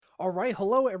All right.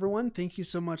 Hello, everyone. Thank you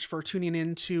so much for tuning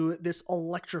in to this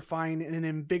electrifying and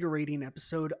invigorating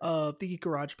episode of the Geek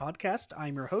Garage Podcast.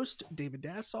 I'm your host, David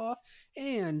Dassaw,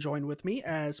 and joined with me,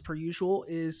 as per usual,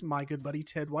 is my good buddy,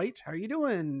 Ted White. How are you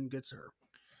doing, good sir?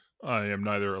 I am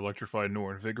neither electrified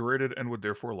nor invigorated and would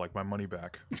therefore like my money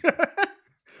back.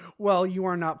 Well, you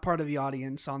are not part of the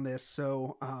audience on this,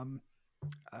 so,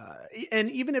 and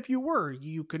even if you were,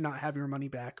 you could not have your money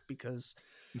back because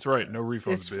That's right, no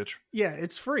refunds, bitch. yeah,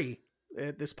 it's free.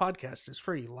 This podcast is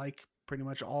free, like pretty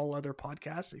much all other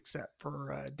podcasts except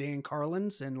for Dan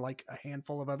Carlin's and like a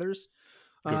handful of others.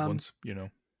 Good ones, you know.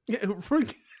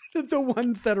 The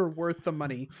ones that are worth the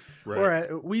money. Right.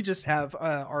 Or we just have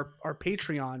our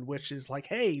Patreon, which is like,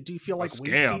 hey, do you feel like a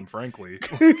scam, wasting? frankly.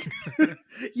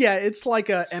 Yeah, it's like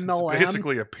a MLM. It's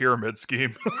basically a pyramid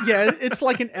scheme. Yeah, it's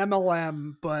like an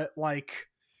MLM, but like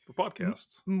for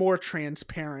podcasts. More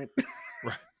transparent.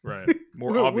 Right.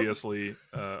 More obviously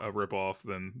a ripoff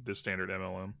than the standard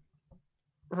MLM.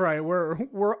 Right.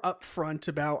 We're upfront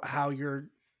about how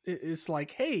it's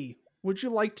like, hey, would you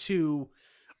like to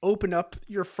open up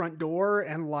your front door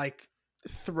and like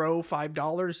throw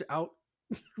 $5 out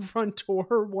your front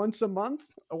door once a month?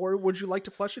 Or would you like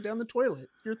to flush it down the toilet?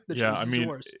 The choice is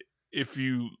yours. If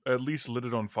you at least lit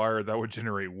it on fire, that would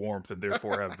generate warmth and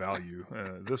therefore have value.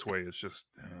 This way, it's just...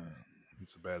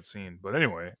 it's a bad scene. But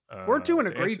anyway... we're doing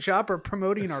a great job of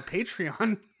promoting our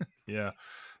Patreon. Yeah.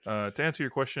 To answer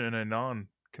your question in a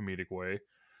non-comedic way,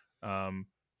 I'm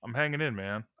hanging in,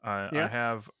 man. I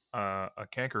have a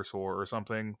canker sore or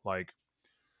something, like,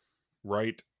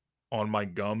 right on my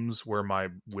gums where my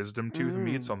wisdom tooth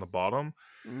meets on the bottom.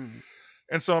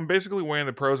 And so I'm basically weighing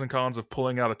the pros and cons of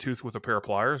pulling out a tooth with a pair of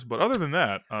pliers. But other than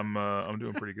that, I'm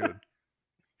doing pretty good.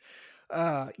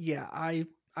 Yeah, I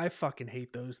fucking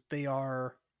hate those. They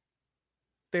are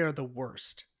the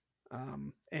worst.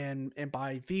 And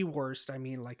by the worst, I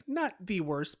mean like not the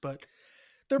worst, but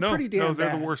they're pretty damn bad.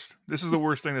 They're the worst. This is the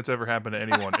worst thing that's ever happened to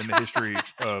anyone in the history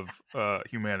of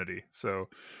humanity. So,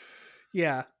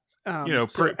 yeah,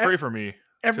 pray for me.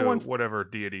 Everyone, to whatever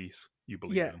deities you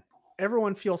believe in.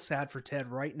 Everyone feels sad for Ted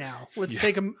right now. Let's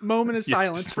take a moment of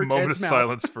silence for Ted's mouth. A moment of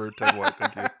silence for Ted White.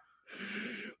 Thank you.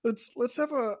 Let's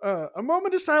have a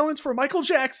moment of silence for Michael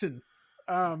Jackson.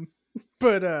 Yeah,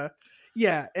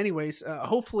 anyways,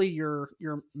 hopefully your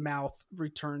mouth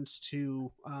returns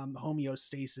to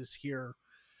homeostasis here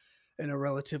in a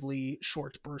relatively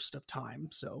short burst of time.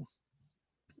 So,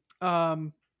 but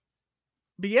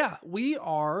yeah,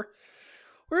 we're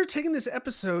taking this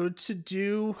episode to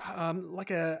do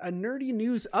like a nerdy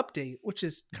news update, which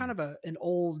is kind of an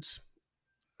old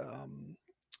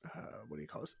what do you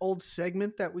call this? Old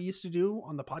segment that we used to do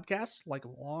on the podcast like a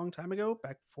long time ago,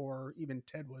 back before even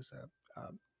Ted was a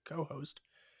co-host.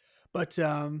 But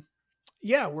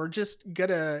yeah, we're just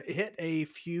gonna hit a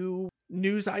few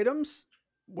news items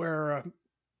where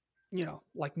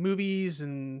like movies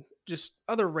and just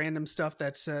other random stuff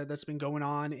that's been going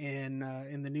on in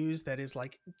the news that is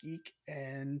like geek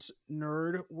and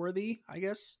nerd worthy, I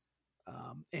guess.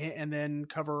 And then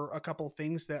cover a couple of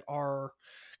things that are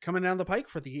coming down the pike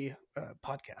for the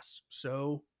podcast.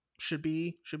 So should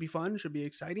be fun, should be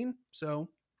exciting. So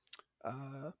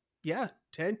yeah,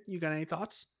 Ted, you got any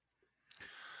thoughts?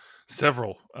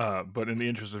 Several, but in the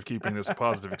interest of keeping this a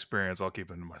positive experience, I'll keep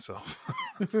it to myself.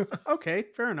 Okay,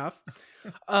 fair enough.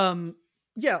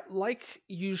 Yeah, like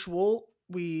usual,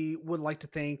 we would like to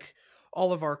thank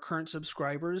all of our current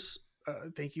subscribers.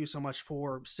 Thank you so much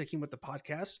for sticking with the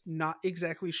podcast. Not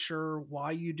exactly sure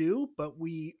why you do, but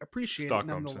we appreciate Stockholm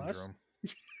it nonetheless. Syndrome.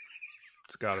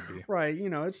 It's gotta be. Right.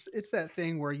 It's that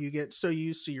thing where you get so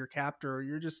used to your captor,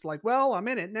 you're just like, well, I'm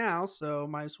in it now, so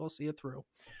might as well see it through.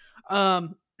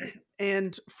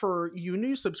 And for you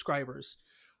new subscribers,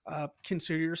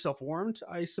 consider yourself warned,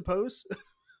 I suppose.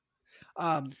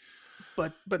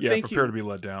 But yeah, thank prepare you. to be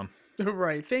let down.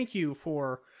 Right. Thank you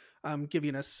for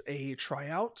giving us a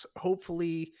tryout.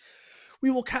 Hopefully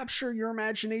we will capture your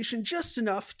imagination just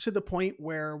enough to the point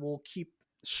where we'll keep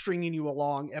stringing you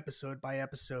along episode by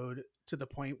episode to the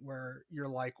point where you're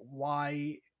like,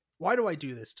 why do I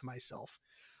do this to myself?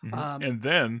 Mm-hmm. And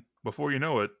then before you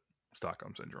know it,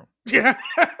 Stockholm Syndrome. Yeah.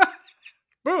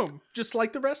 Boom. Just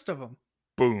like the rest of them.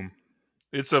 Boom.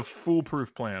 It's a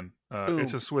foolproof plan.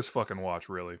 It's a Swiss fucking watch,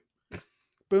 really.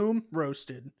 Boom.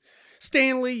 Roasted.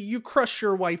 Stanley, you crush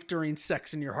your wife during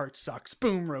sex and your heart sucks.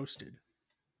 Boom. Roasted.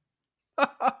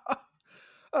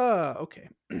 Okay.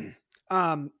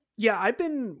 Yeah, I've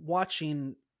been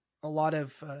watching a lot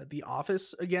of The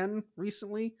Office again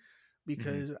recently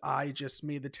because I just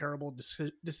made the terrible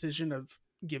decision of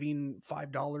giving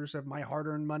 $5 of my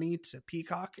hard-earned money to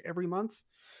Peacock every month.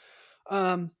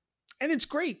 And it's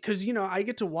great because, you know, I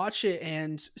get to watch it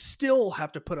and still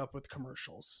have to put up with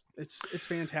commercials. It's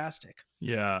fantastic.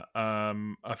 Yeah. I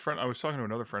was talking to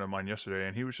another friend of mine yesterday,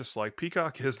 and he was just like,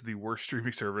 Peacock is the worst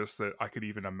streaming service that I could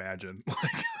even imagine.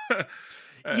 Like,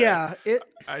 yeah,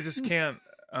 I just can't.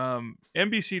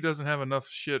 NBC doesn't have enough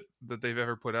shit that they've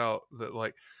ever put out that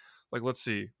like let's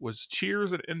see, was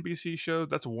Cheers an NBC show?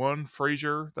 That's one.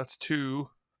 Frasier, that's two.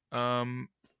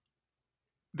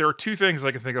 There are two things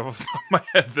I can think of off the top of my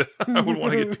head that I would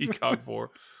want to get Peacock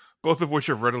for, both of which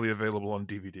are readily available on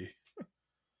DVD.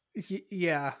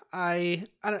 Yeah, I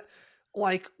don't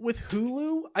like with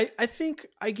Hulu. I think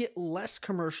I get less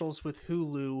commercials with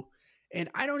Hulu, and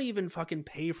I don't even fucking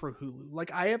pay for Hulu.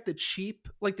 Like I have the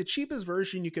cheapest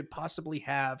version you could possibly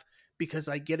have because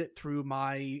I get it through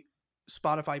my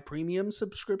Spotify premium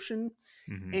subscription.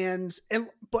 And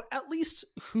but at least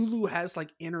Hulu has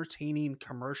like entertaining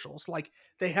commercials. Like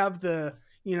they have the,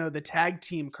 you know, the tag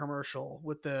team commercial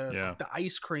with the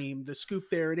ice cream, the scoop.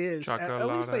 There it is. At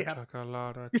least they have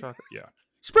yeah.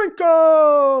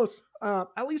 Sprinkles.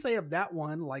 At least they have that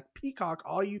one. Like Peacock,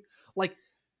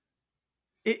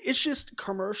 it's just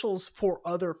commercials for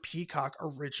other Peacock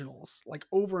originals, like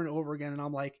over and over again. And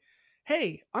I'm like,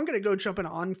 hey, I'm gonna go jump in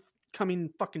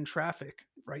oncoming fucking traffic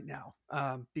right now,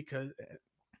 because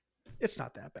it's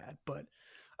not that bad, but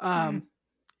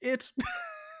it's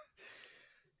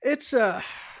it's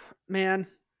man,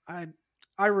 I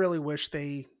really wish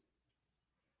I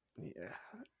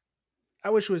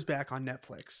wish it was back on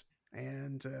Netflix,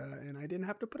 and I didn't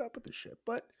have to put up with this shit.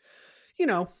 But you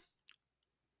know,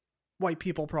 white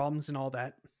people problems and all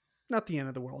that, not the end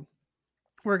of the world.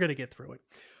 We're gonna get through it.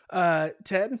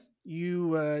 Ted, you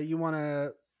want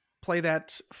to play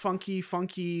that funky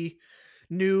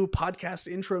new podcast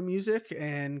intro music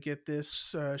and get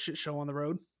this shit show on the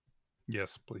road?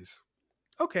 Yes, please.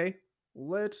 Okay,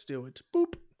 let's do it.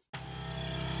 Boop.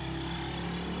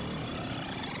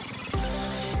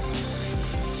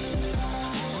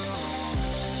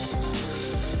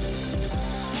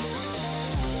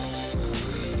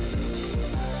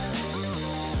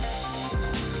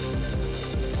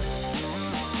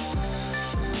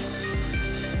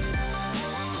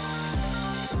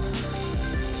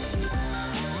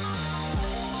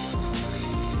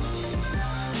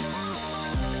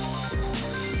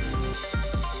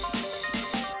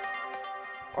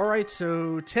 All right,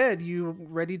 so Ted, you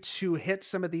ready to hit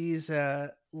some of these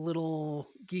little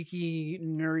geeky,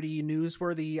 nerdy,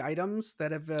 newsworthy items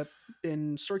that have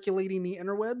been circulating the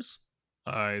interwebs?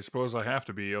 I suppose I have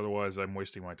to be, otherwise I'm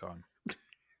wasting my time.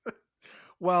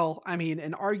 Well, I mean,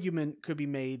 an argument could be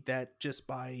made that just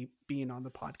by being on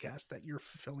the podcast that you're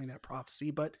fulfilling that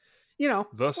prophecy, but, you know.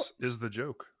 Thus is the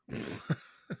joke.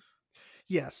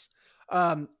 Yes.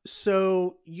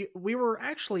 So we were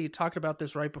actually talking about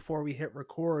this right before we hit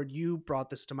record. You brought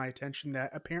this to my attention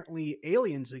that apparently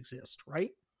aliens exist,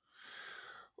 right?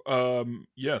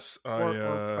 Yes.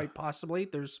 Or quite possibly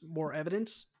there's more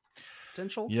evidence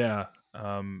potential. Yeah.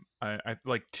 I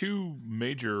like two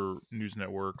major news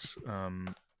networks,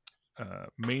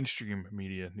 mainstream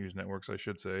media news networks, I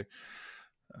should say.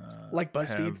 Like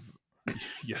BuzzFeed?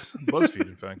 Yes, BuzzFeed,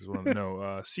 in fact, is one of them. No,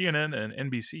 CNN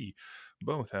and NBC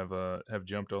both have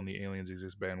jumped on the aliens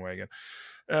exist bandwagon.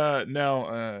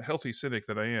 Now, healthy cynic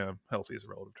that I am, healthy is a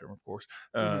relative term, of course.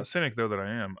 Cynic though that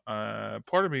I am,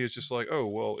 part of me is just like, oh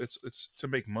well, it's to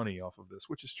make money off of this,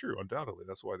 which is true, undoubtedly.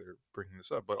 That's why they're bringing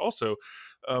this up. But also,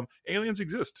 aliens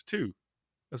exist too,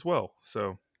 as well.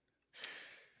 So,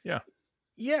 yeah,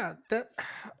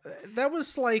 that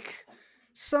was like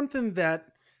something that.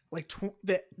 Like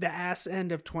the ass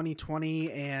end of 2020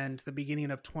 and the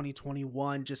beginning of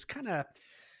 2021 just kind of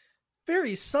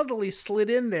very subtly slid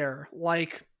in there,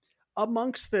 like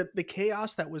amongst the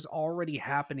chaos that was already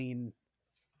happening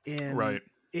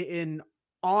in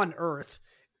on Earth.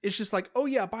 It's just like, oh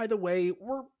yeah, by the way,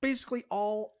 we're basically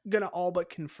all but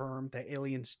confirm that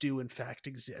aliens do in fact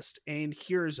exist, and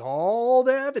here's all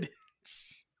the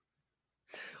evidence.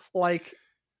 Like,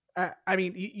 I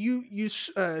mean, you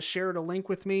shared a link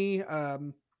with me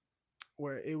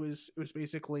where it was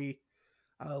basically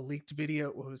a leaked video.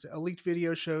 What was it? A leaked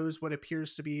video shows what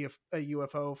appears to be a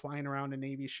UFO flying around a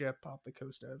Navy ship off the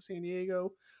coast of San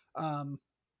Diego.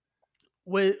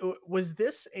 Was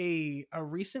this a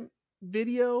recent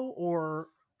video, or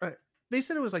they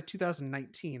said it was like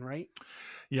 2019, right?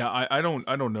 Yeah, I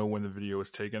don't know when the video was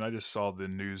taken. I just saw the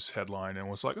news headline and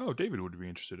was like, oh, David would be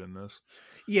interested in this.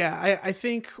 Yeah, I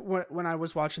think when I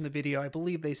was watching the video, I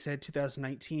believe they said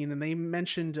 2019, and they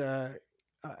mentioned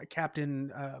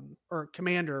Captain or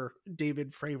Commander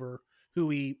David Fravor, who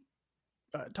we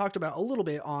talked about a little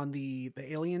bit on the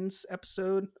Aliens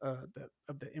episode of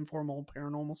the Informal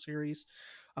Paranormal series.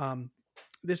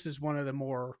 This is one of the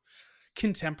more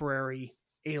contemporary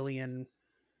alien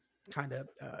kind of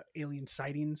alien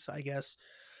sightings, I guess.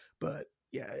 But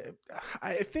yeah,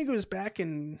 I think it was back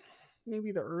in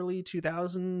maybe the early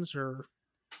 2000s or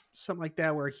something like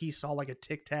that, where he saw like a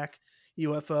Tic Tac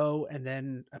UFO, and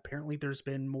then apparently there's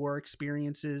been more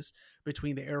experiences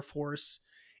between the Air Force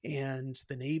and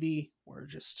the Navy where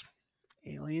just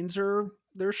aliens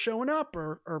they're showing up,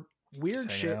 or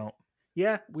weird shit. Out.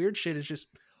 Yeah, weird shit is just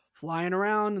flying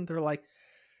around, and they're like,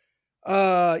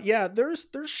 yeah, there's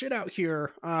shit out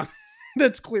here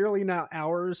that's clearly not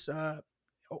ours,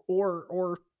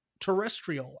 or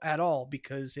terrestrial at all,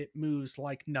 because it moves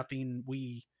like nothing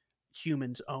we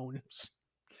humans own.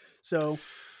 So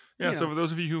yeah, so for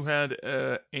those of you who had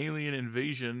Alien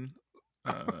Invasion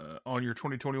on your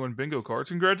 2021 bingo cards,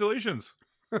 congratulations.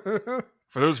 For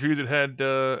those of you that had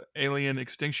Alien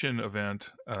Extinction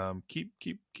Event,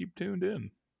 keep tuned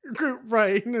in.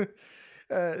 Right.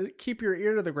 Keep your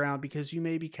ear to the ground, because you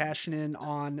may be cashing in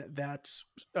on that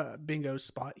bingo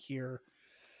spot here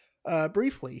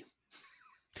briefly.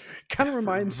 Kind of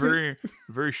reminds me.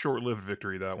 Very short-lived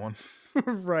victory, that one.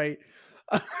 Right.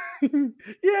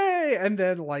 Yay! And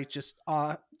then like just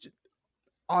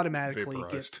automatically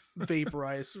get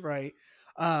vaporized. Right.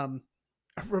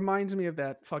 Reminds me of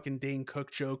that fucking Dane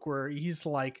Cook joke where he's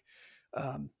like,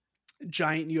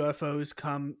 giant UFOs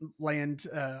come land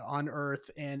on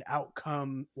Earth, and out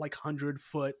come like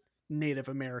 100-foot Native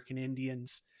American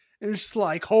Indians. And it's just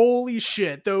like, holy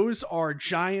shit, those are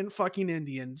giant fucking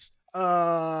Indians.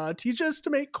 Teach us to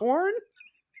make corn?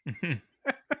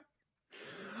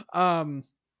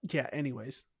 Yeah,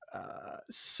 anyways.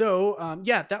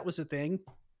 Yeah, that was a thing.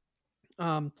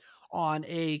 On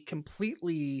a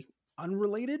completely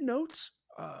unrelated note,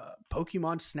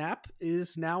 Pokemon Snap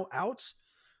is now out.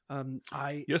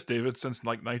 Yes, David, since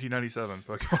like 1997,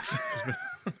 Pokemon Snap has been.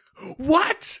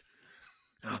 What?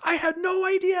 I had no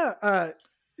idea.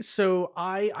 So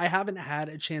I haven't had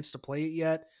a chance to play it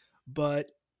yet,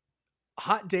 but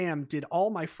hot damn, did all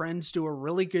my friends do a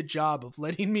really good job of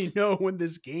letting me know when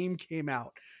this game came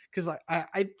out. Because like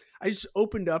I just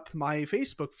opened up my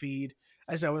Facebook feed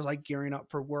as I was like gearing up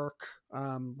for work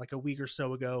like a week or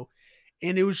so ago,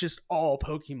 and it was just all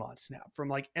Pokemon Snap from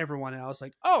like everyone, and I was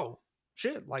like, oh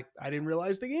shit, like I didn't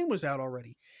realize the game was out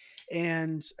already.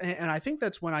 And I think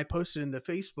that's when I posted in the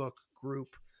Facebook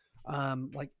group,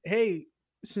 like, hey,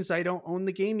 since I don't own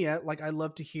the game yet, like I'd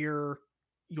love to hear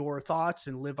your thoughts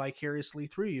and live vicariously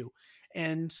through you.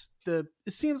 And it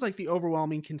seems like the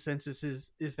overwhelming consensus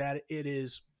is that it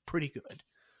is pretty good.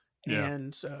 Yeah.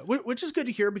 And which is good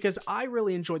to hear, because I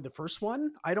really enjoyed the first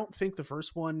one. I don't think the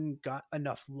first one got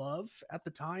enough love at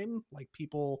the time. Like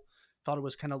people thought it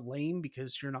was kind of lame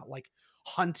because you're not like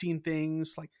hunting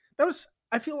things. Like that was,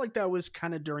 I feel like that was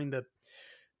kind of during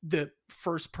the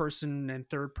first person and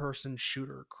third person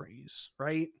shooter craze,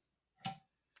 right?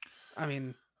 I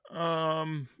mean, yeah, I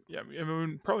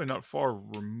mean, probably not far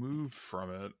removed from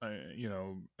it.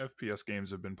 FPS games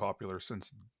have been popular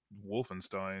since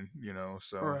Wolfenstein,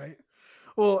 so. Right.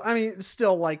 Well, I mean,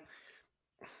 still, like,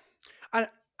 I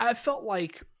felt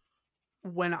like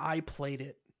when I played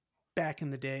it back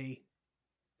in the day,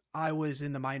 I was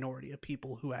in the minority of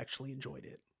people who actually enjoyed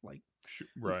it. Like,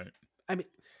 right. I mean,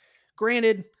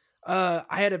 granted, I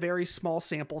had a very small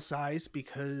sample size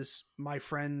because my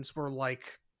friends were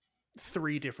like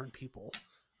 3 different people.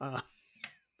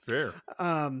 Fair.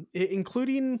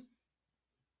 Including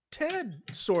Ted,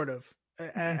 sort of,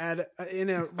 in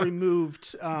a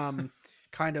removed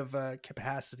kind of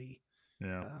capacity.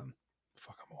 Yeah.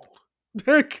 Fuck, I'm old.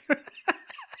 Goddamn.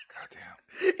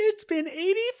 It's been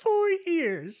 84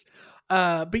 years.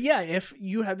 But yeah, if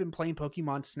you have been playing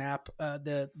Pokemon Snap,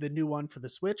 the new one for the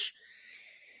Switch,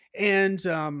 and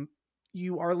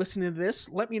you are listening to this,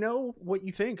 let me know what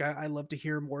you think. I love to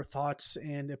hear more thoughts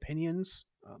and opinions.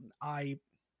 I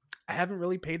haven't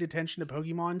really paid attention to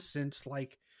Pokemon since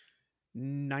like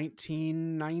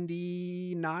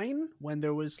 1999, when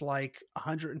there was like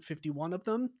 151 of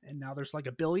them, and now there's like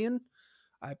 1 billion.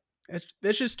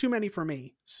 That's just too many for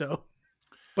me. So,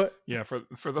 but yeah,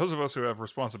 for those of us who have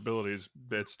responsibilities,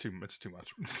 it's too much.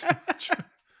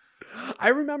 I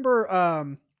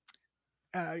remember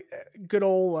good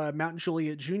old Mount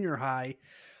Juliet Junior High.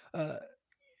 The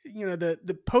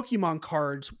Pokemon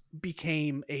cards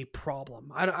became a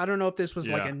problem. I don't know if this was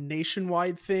like a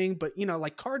nationwide thing, but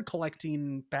like card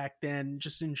collecting back then,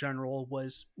 just in general,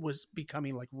 was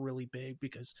becoming like really big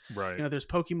because right. There's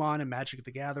Pokemon and Magic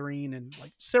the Gathering and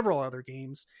like several other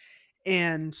games,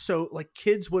 And so like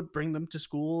kids would bring them to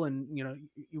school, and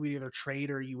you would either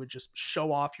trade or you would just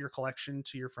show off your collection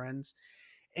to your friends.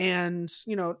 And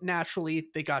naturally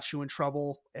they got you in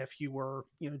trouble if you were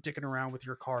dicking around with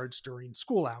your cards during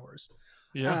school hours.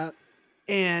 Yeah. uh,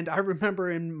 and I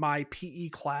remember in my PE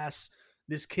class,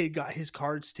 this kid got his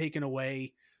cards taken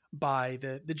away by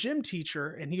the gym teacher,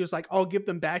 and he was like, I'll give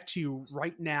them back to you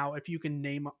right now if you can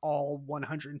name all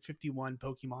 151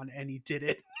 Pokemon. And he did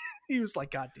it. He was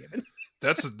like, God damn it.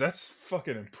 That's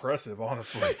fucking impressive,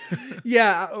 honestly.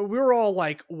 Yeah, we were all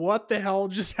like, what the hell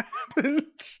just happened?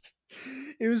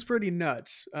 It was pretty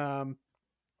nuts.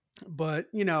 But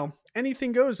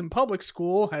anything goes in public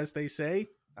school, as they say.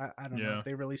 I don't know if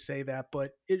they really say that,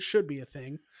 but it should be a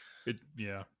thing.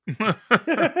 Yeah.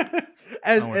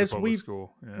 as we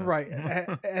school. Yeah. Right.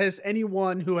 As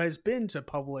anyone who has been to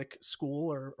public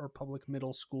school or public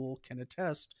middle school can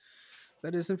attest,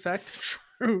 that is in fact the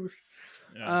truth.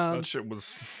 Yeah, that shit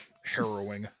was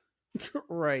harrowing.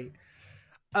 Right.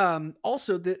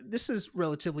 Also, this is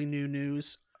relatively new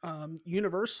news.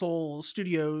 Universal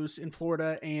Studios in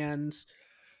Florida and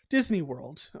Disney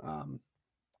World.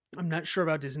 I'm not sure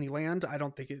about Disneyland. I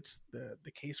don't think it's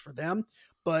the case for them,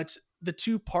 but the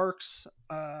two parks,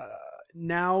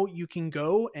 now you can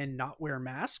go and not wear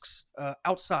masks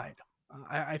outside.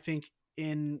 I think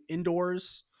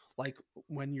indoors, like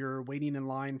when you're waiting in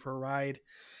line for a ride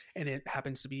and it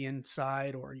happens to be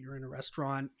inside, or you're in a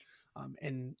restaurant,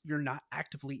 and you're not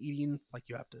actively eating, like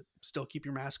you have to still keep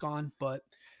your mask on. But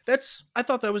I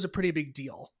thought that was a pretty big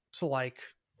deal to like,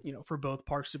 for both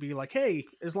parks to be like, hey,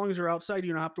 as long as you're outside,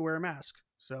 you don't have to wear a mask.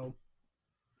 So,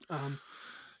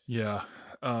 yeah,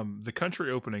 the country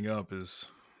opening up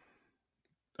is,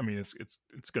 I mean, it's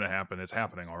going to happen. It's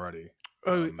happening already.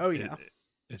 Yeah.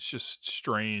 It's just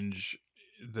strange,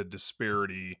 the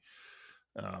disparity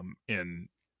in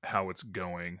how it's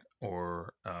going,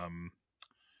 or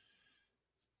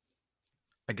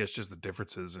I guess just the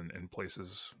differences in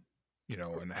places,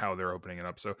 and how they're opening it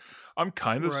up. So I'm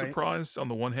kind of surprised on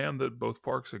the one hand that both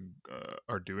parks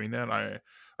are doing that.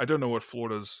 I don't know what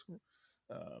Florida's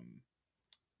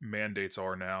mandates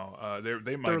are now.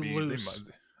 They might be loose.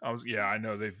 I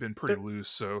know they've been pretty loose.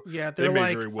 So yeah, they may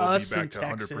like very well be back to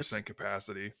Texas. 100%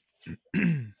 capacity.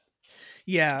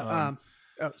 Yeah.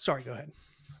 Sorry, go ahead.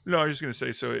 No, I was just going to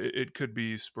say, so it could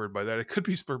be spurred by that. It could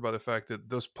be spurred by the fact that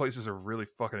those places are really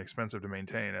fucking expensive to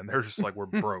maintain, and they're just like, we're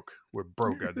broke. We're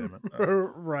broke,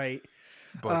 goddammit. Right.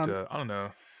 But I don't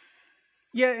know.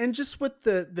 Yeah, and just with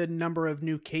the number of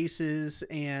new cases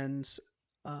and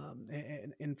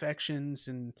infections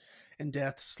and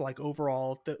deaths, like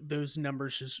overall, those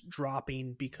numbers just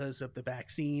dropping because of the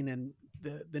vaccine, and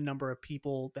the number of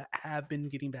people that have been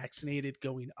getting vaccinated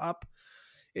going up.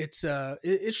 It's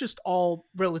just all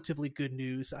relatively good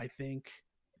news, I think.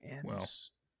 And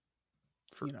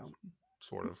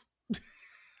sort of.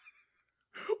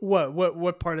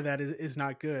 what part of that is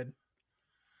not good?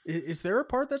 Is there a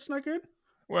part that's not good?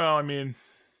 Well, I mean,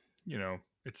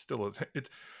 it's still it's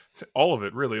all of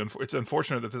it really. It's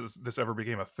unfortunate that this ever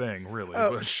became a thing, really.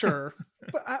 Oh, but. Sure,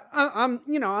 but I'm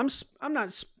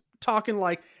not talking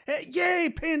like, hey, yay,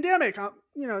 pandemic. I'm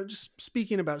just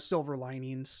speaking about silver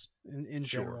linings in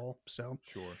general. So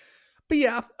sure. But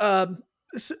yeah,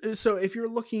 so if you're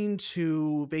looking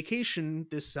to vacation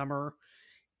this summer,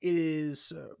 it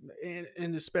is,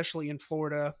 and especially in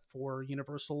Florida for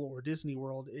Universal or Disney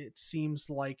World, it seems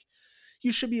like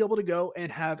you should be able to go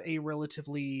and have a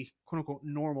relatively quote unquote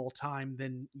normal time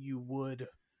than you would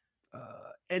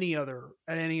at any other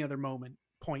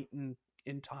point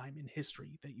in time in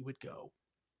history that you would go.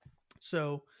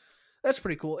 So that's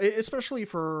pretty cool, especially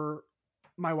for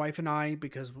my wife and I,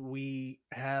 because we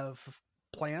have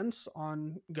plans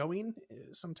on going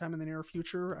sometime in the near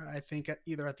future. I think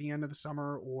either at the end of the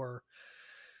summer or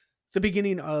the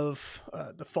beginning of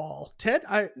the fall. Ted,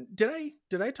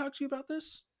 did I talk to you about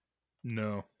this?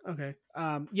 No. Okay.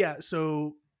 Yeah.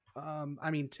 So,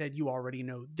 I mean, Ted, you already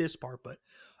know this part, but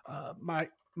my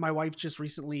wife just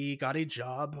recently got a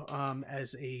job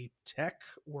as a tech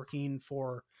working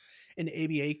for an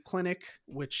ABA clinic,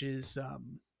 which is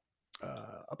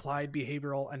applied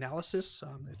behavioral analysis.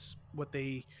 It's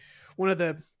one of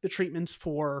the treatments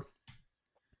for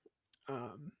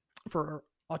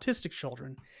autistic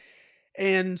children.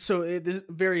 And so this is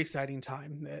a very exciting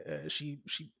time. She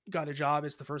got a job.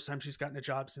 It's the first time she's gotten a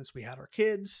job since we had our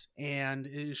kids, and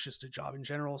it's just a job in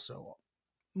general. So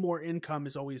more income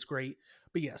is always great.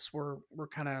 But yes, we're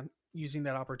kind of using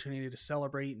that opportunity to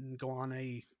celebrate and go on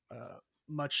a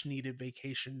much needed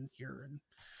vacation here in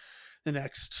the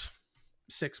next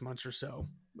 6 months or so,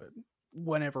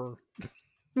 whenever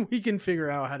we can figure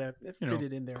out how to fit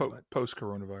it in there. But post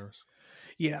coronavirus.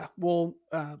 Yeah, well,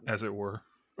 as it were.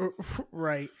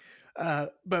 Right.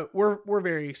 But we're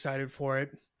very excited for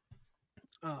it.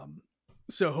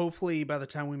 So hopefully by the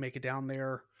time we make it down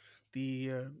there,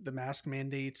 the mask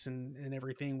mandates and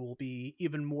everything will be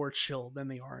even more chill than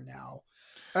they are now.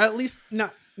 Or at least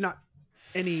not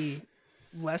any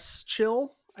less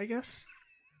chill, I guess.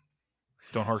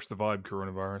 Don't harsh the vibe,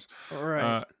 coronavirus. All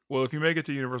right. Well, if you make it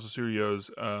to Universal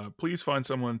Studios, please find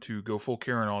someone to go full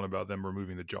Karen on about them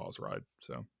removing the Jaws ride.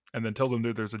 So, and then tell them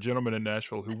that there's a gentleman in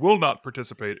Nashville who will not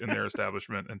participate in their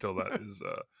establishment until that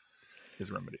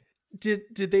is remedied.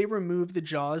 Did they remove the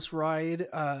Jaws ride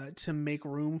to make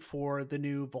room for the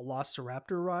new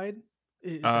Velociraptor ride?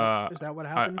 Is that what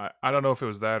happened? I don't know if it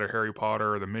was that or Harry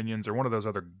Potter or the Minions or one of those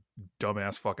other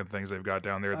dumbass fucking things they've got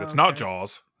down there that's not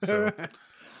Jaws. So.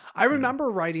 I remember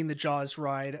riding the Jaws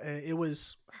ride. It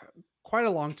was quite a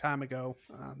long time ago.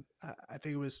 I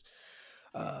think it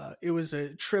was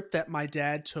a trip that my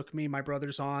dad took me, my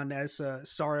brothers on as a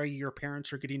sorry your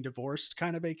parents are getting divorced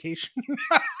kind of vacation.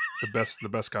 the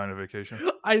best kind of vacation.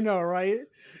 I know, right?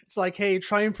 It's like, hey,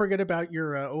 try and forget about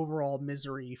your overall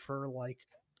misery for like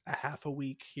a half a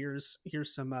week. Here's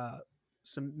some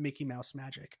Mickey Mouse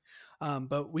magic.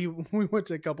 But we went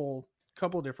to a couple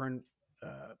different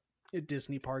at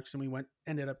Disney parks, and we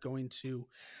ended up going to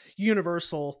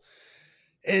Universal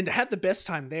and had the best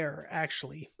time there,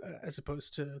 actually, as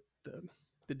opposed to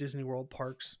the Disney World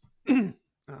parks.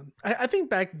 I think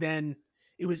back then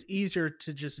it was easier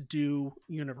to just do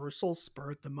Universal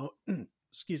spur of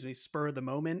the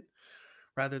moment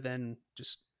rather than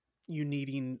just you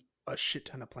needing a shit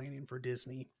ton of planning for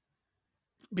Disney.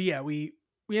 But yeah, we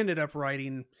ended up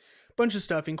riding a bunch of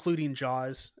stuff, including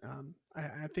Jaws.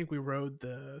 I think we rode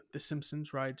the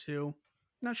Simpsons ride too.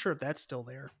 Not sure if that's still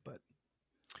there, but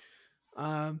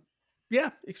yeah,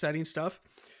 exciting stuff.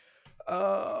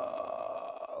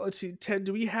 Let's see, Ted,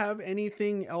 do we have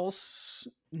anything else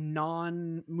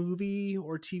non-movie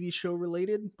or TV show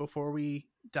related before we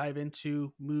dive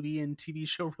into movie and TV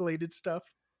show related stuff?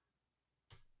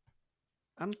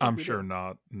 I'm sure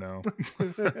not. No.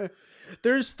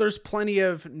 There's plenty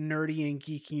of nerdy and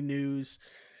geeky news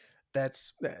that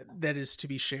is to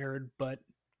be shared, but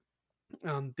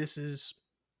this is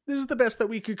the best that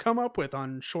we could come up with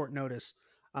on short notice.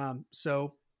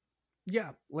 So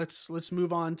yeah, let's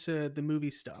move on to the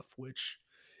movie stuff, which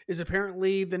is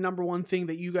apparently the number one thing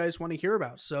that you guys want to hear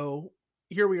about. So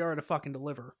here we are to fucking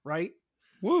deliver, right?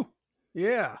 Woo.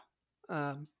 Yeah.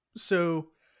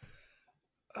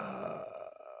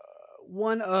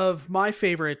 One of my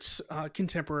favorite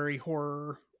contemporary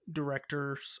horror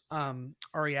directors,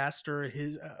 Ari Aster,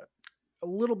 his a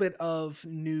little bit of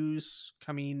news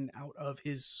coming out of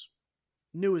his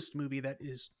newest movie that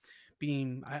is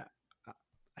being,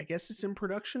 I guess it's in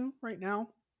production right now,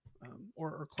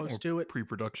 or close to it.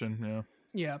 Pre-production, yeah.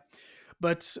 Yeah,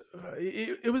 but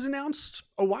it was announced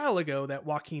a while ago that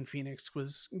Joaquin Phoenix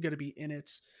was going to be in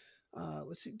it.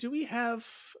 Let's see. Do we have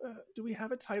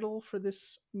a title for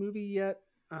this movie yet?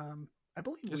 I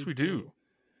believe yes, we do.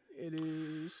 It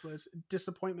is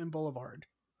Disappointment Boulevard.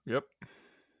 Yep.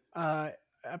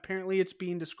 Apparently, it's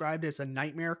being described as a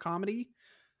nightmare comedy,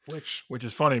 which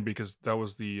is funny because that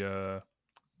was the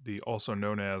also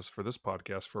known as for this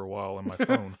podcast for a while on my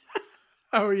phone.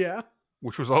 Oh yeah.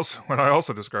 Which was also when I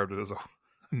also described it as a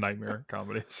nightmare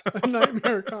comedy. So. A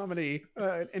nightmare comedy,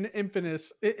 an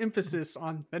emphasis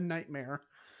on the nightmare.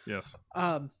 Yes.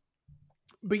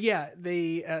 But yeah,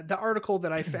 the article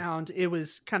that I found, it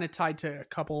was kind of tied to a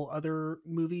couple other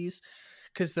movies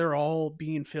because they're all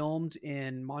being filmed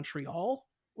in Montreal,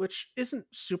 which isn't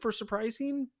super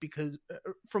surprising because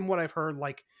from what I've heard,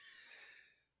 like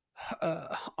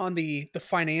on the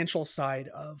financial side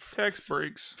of tax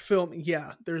breaks film,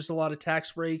 yeah, there's a lot of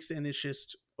tax breaks, and it's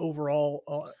just overall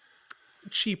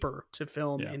cheaper to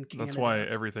film in Canada. That's why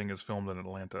everything is filmed in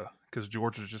Atlanta, because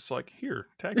George is just like, here,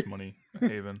 tax money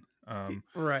haven.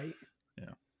 Right.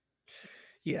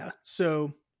 Yeah.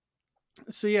 So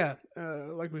yeah,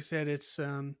 like we said, it's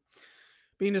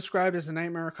being described as a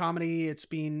nightmare comedy. It's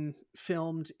being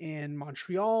filmed in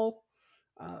Montreal.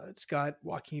 It's got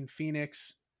Joaquin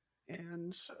Phoenix,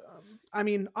 and I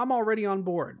mean, I'm already on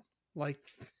board. Like,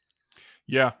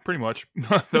 yeah, pretty much.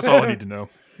 That's all I need to know.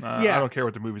 Yeah. I don't care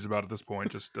what the movie's about at this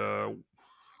point. Just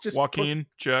Joaquin,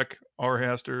 check. Ari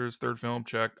Aster's third film,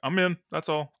 check. I'm in. That's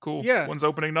all. Cool. Yeah. When's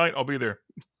opening night? I'll be there.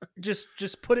 Just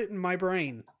put it in my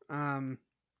brain.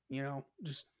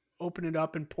 Just open it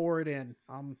up and pour it in.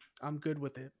 I'm good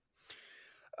with it.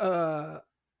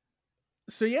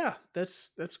 So yeah,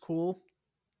 that's cool.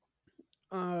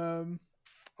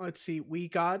 Let's see. We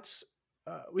got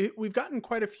we've gotten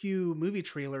quite a few movie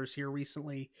trailers here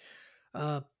recently.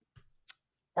 Uh,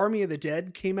 Army of the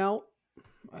Dead came out.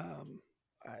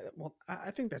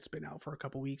 I think that's been out for a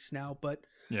couple weeks now, but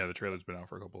Yeah, the trailer's been out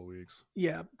for a couple of weeks.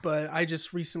 yeah, but I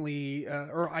just recently,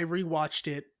 or I rewatched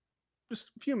it just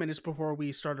a few minutes before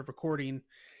we started recording,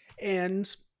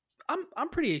 and I'm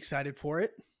pretty excited for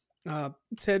it.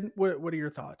 Ted, what are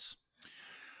your thoughts?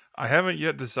 I haven't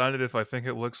yet decided if I think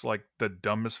it looks like the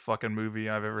dumbest fucking movie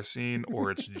I've ever seen or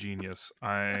it's genius.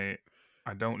 I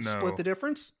don't Split know. the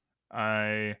difference.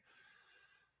 I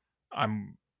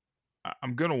I'm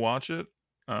I'm gonna watch it.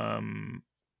 Um,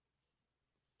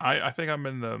 I think I'm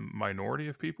in the minority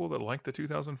of people that like the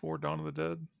 2004 Dawn of the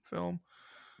Dead film.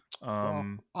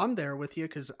 Well, I'm there with you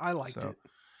because I liked So it.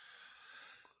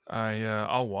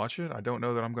 I'll watch it. I don't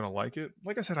know that I'm gonna like it.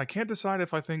 Like I said, I can't decide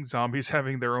if I think zombies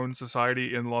having their own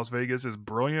society in Las Vegas is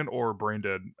brilliant or brain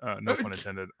dead. No pun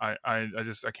intended. I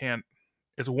can't.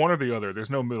 It's one or the other. There's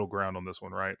no middle ground on this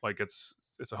one, right? Like it's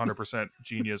 100%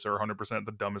 genius or 100%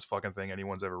 the dumbest fucking thing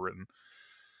anyone's ever written.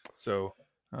 So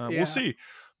we'll Yeah. see.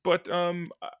 But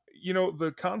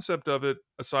the concept of it,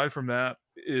 aside from that,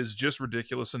 is just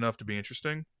ridiculous enough to be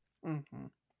interesting.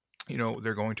 Mm-hmm.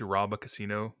 They're going to rob a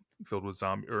casino filled with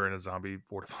zombie or in a zombie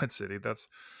fortified city. That's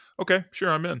okay. Sure,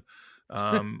 I'm in.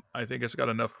 I think it's got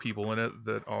enough people in it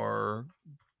that are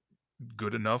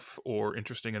good enough or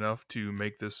interesting enough to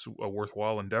make this a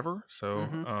worthwhile endeavor. So,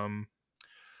 Mm-hmm.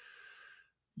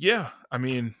 yeah, I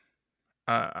mean,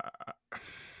 I,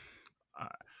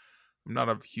 I'm not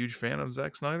a huge fan of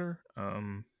Zack Snyder.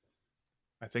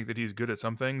 I think that he's good at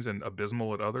some things and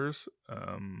abysmal at others.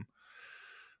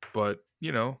 But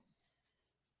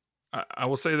I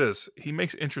will say this: he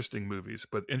makes interesting movies,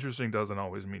 but interesting doesn't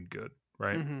always mean good,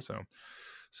 right? Mm-hmm.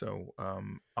 So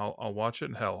I'll watch it,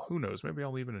 and hell, who knows? Maybe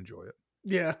I'll even enjoy it.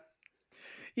 Yeah.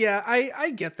 Yeah. I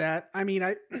get that. I mean,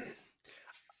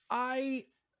 I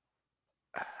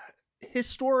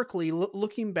historically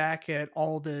looking back at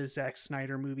all the Zack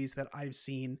Snyder movies that I've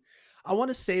seen, I want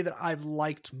to say that I've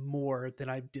liked more than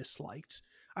I've disliked.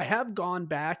 I have gone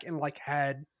back and like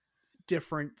had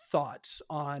different thoughts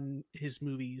on his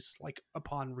movies like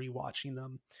upon rewatching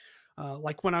them.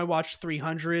 Like when I watched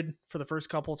 300 for the first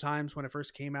couple times when it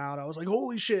first came out, I was like,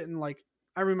 holy shit. And like,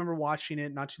 I remember watching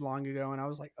it not too long ago and I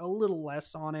was like a little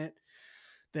less on it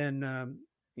than,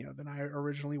 than I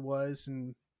originally was.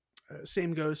 And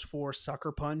same goes for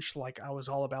Sucker Punch. Like I was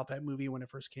all about that movie when it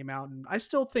first came out. And I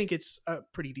still think it's a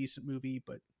pretty decent movie,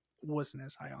 but wasn't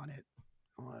as high on it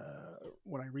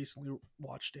when I recently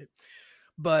watched it.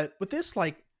 But with this,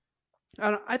 like,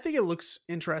 I think it looks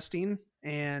interesting,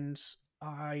 and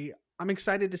I'm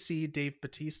excited to see Dave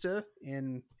Bautista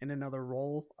in another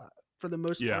role. For the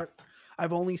most Yeah, part,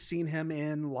 I've only seen him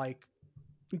in like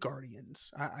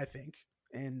Guardians, I think,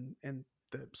 and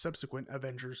the subsequent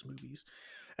Avengers movies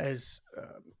as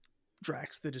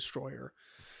Drax the Destroyer.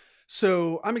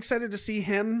 So I'm excited to see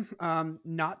him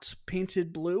not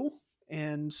painted blue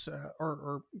and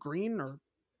or green or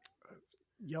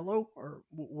yellow or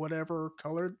whatever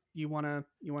color you want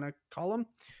to call him.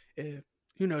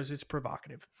 Who knows? It's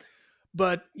provocative,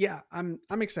 but yeah, I'm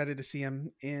excited to see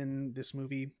him in this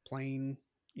movie playing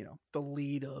the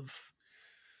lead of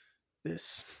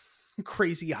this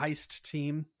crazy heist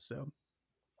team. So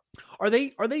are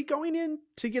they going in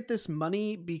to get this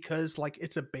money because like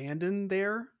it's abandoned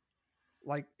there,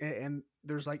 like and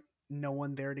there's like no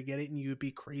one there to get it, and you'd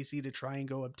be crazy to try and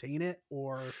go obtain it,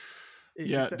 or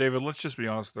yeah, is that David. Let's just be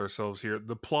honest with ourselves here.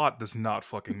 The plot does not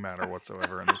fucking matter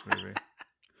whatsoever in this movie.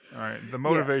 All right, the yeah,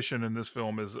 motivation in this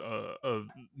film is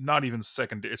not even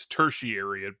secondary; it's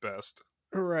tertiary at best.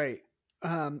 right.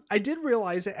 I did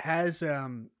realize it has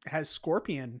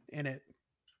Scorpion in it.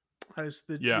 Has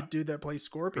the Yeah, dude that plays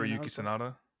Scorpion. I Hiroyuki was like,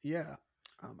 Sanada. yeah.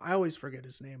 I always forget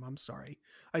his name. I'm sorry.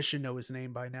 I should know his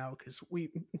name by now because we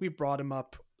brought him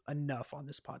up enough on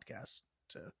this podcast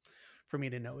to for me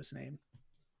to know his name.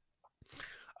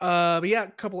 But yeah,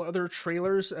 a couple other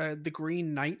trailers. The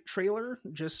Green Knight trailer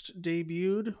just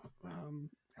debuted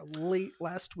late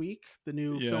last week. The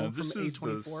new Yeah, film from this is the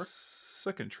A24.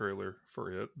 second trailer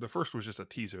for it. The first was just a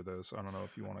teaser, though, so I don't know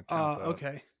if you want to count that.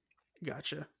 Okay,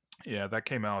 gotcha. Yeah, that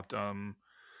came out.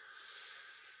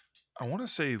 I want to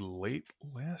say late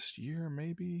last year,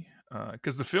 maybe,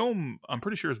 because the film I'm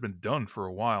pretty sure has been done for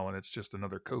a while, and it's just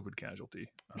another COVID casualty.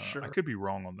 I Sure. could be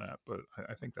wrong on that, but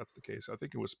I think that's the case. I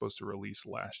think it was supposed to release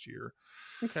last year.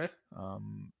 Okay.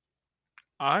 Um,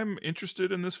 I'm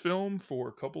interested in this film for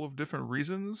a couple of different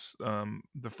reasons.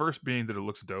 The first being that it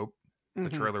looks dope. The Mm-hmm.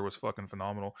 trailer was fucking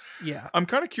phenomenal. Yeah. I'm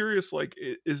kind of curious, like,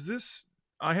 is this?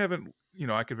 I haven't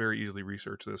I could very easily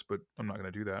research this, but I'm not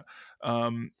going to do that.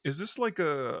 Is this like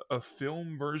a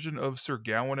film version of Sir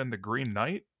Gawain and the Green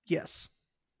Knight? Yes.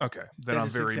 Okay, then I'm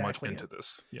very much into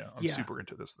this. Yeah, I'm Yeah. super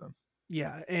into this then.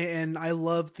 Yeah, and I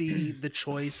love the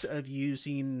choice of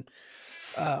using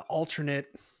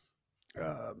alternate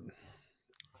um,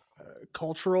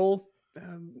 cultural.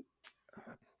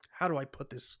 How do I put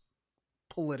this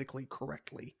politically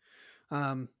correctly?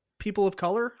 People of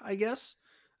color, I guess.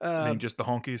 Name just the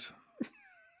honkies.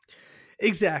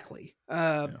 Exactly.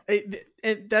 And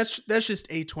that's just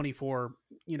A24,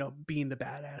 being the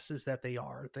badasses that they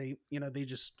are.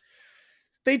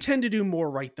 They tend to do more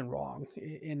right than wrong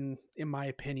in my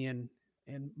opinion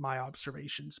and my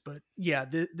observations. But yeah,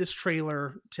 this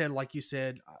trailer, Ted, like you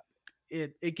said,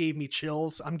 it gave me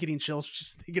chills. I'm getting chills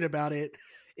just thinking about it.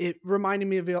 It reminded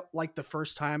me of like the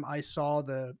first time I saw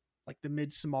the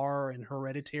Midsommar and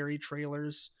Hereditary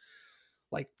trailers.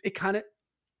 Like it kind of,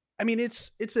 I mean,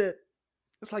 it's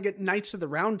like a Knights of the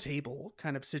Round Table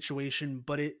kind of situation,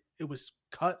 but it was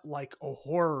cut like a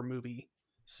horror movie.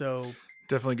 So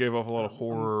definitely gave off a lot of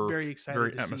horror, I'm very excited,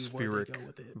 very to atmospheric see where they go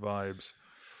with it. vibes.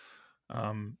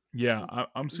 I'm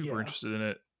super interested in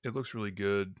it. It looks really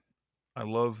good. I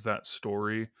love that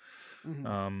story. Mm-hmm.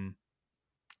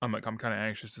 I'm kind of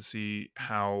anxious to see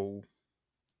how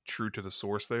true to the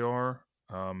source they are,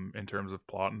 in terms of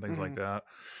plot and things like that.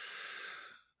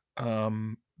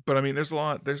 But I mean, there's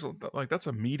like that's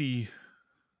a meaty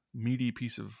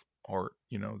piece of art.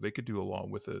 They could do a lot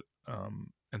with it,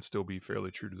 and still be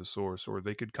fairly true to the source, or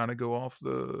they could kind of go off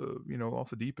the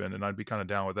deep end, and I'd be kind of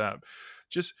down with that.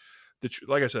 Just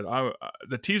like I said,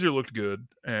 the teaser looked good,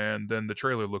 and then the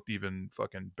trailer looked even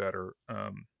fucking better.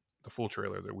 The full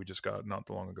trailer that we just got not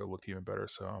too long ago looked even better.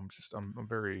 So I'm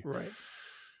very right.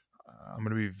 I'm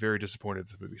going to be very disappointed if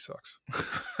this movie sucks.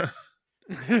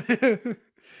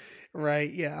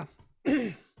 Right. Yeah.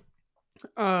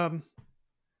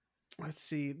 Let's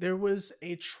see. There was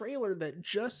a trailer that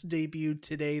just debuted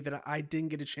today that I didn't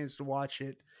get a chance to watch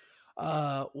it.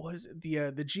 Was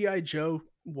the G.I. Joe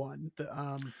one?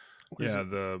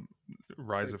 The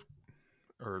Rise of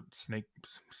or Snake.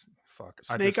 Fuck.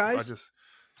 Snake Eyes.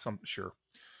 Sure.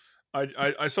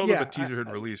 I saw that the teaser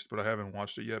had released, but I haven't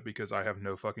watched it yet because I have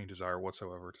no fucking desire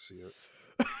whatsoever to see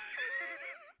it.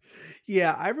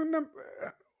 Yeah, I remember.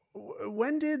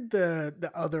 When did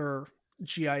the other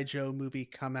G.I. Joe movie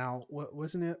come out?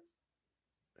 Wasn't it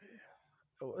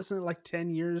like 10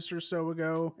 years or so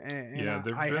ago? And yeah,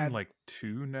 there've been like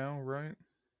 2 now, right?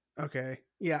 Okay.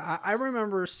 Yeah, I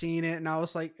remember seeing it and I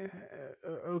was like,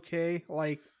 okay,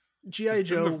 like G.I.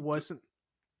 Joe wasn't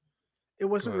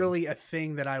really a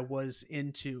thing that I was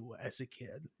into as a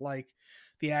kid. Like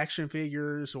the action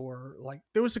figures, or like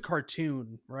there was a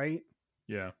cartoon, right?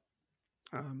 Yeah.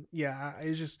 Yeah,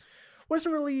 it just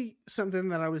wasn't really something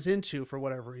that I was into for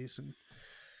whatever reason.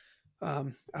 I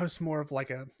was more of like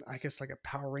a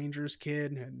Power Rangers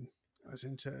kid, and I was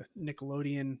into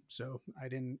Nickelodeon, so I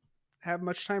didn't have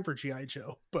much time for G.I.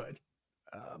 Joe. But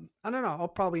I don't know. I'll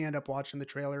probably end up watching the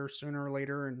trailer sooner or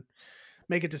later and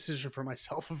make a decision for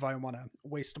myself if I want to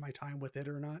waste my time with it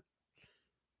or not.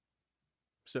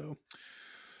 So,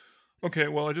 okay.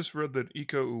 Well, I just read that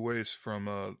Iko Uwais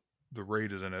from The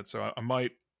Raid is in it, so I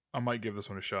might give this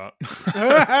one a shot.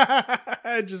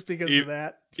 Just because of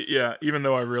that. Yeah, even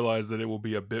though I realize that it will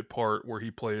be a bit part where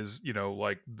he plays,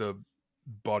 like the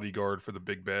bodyguard for the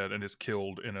big bad and is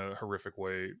killed in a horrific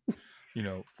way,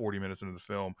 40 minutes into the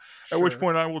film. Sure. At which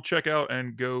point I will check out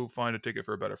and go find a ticket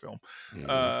for a better film.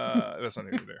 That's not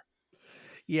even there.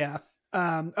 Yeah.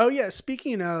 Oh yeah.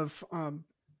 Speaking of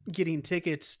getting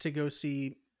tickets to go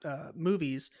see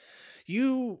movies,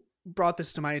 you brought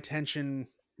this to my attention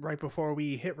right before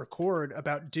we hit record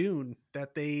about Dune, that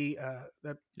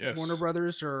yes. Warner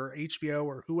Brothers or HBO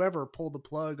or whoever pulled the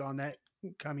plug on that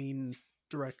coming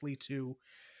directly to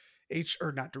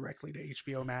not directly to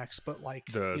HBO Max, but like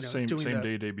the same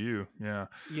day debut. Yeah.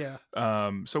 Yeah.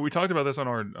 So we talked about this on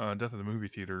our Death of the Movie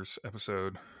Theaters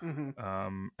episode.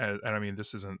 Mm-hmm. And I mean,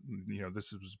 this isn't,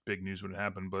 this was big news when it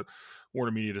happened, but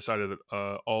Warner Media decided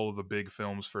that all of the big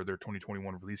films for their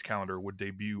 2021 release calendar would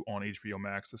debut on HBO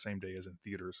Max the same day as in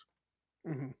theaters.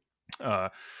 Mm-hmm.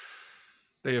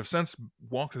 They have since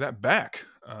walked that back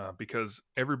because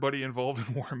everybody involved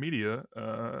in Warner Media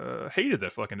hated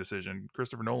that fucking decision.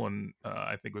 Christopher Nolan,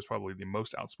 I think, was probably the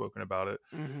most outspoken about it.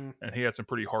 Mm-hmm. And he had some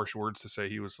pretty harsh words to say.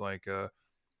 He was like,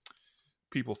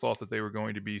 people thought that they were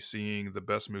going to be seeing the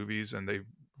best movies, and they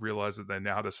realized that they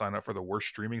now had to sign up for the worst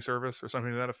streaming service or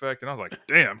something to that effect. And I was like,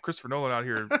 damn, Christopher Nolan out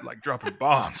here like dropping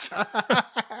bombs.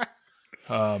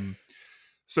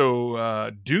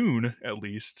 So Dune, at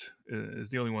least, is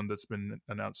the only one that's been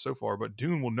announced so far. But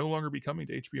Dune will no longer be coming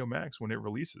to HBO Max when it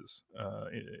releases.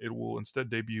 It will instead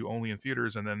debut only in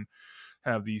theaters and then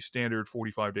have the standard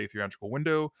 45-day theatrical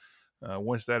window.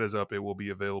 Once that is up, it will be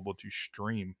available to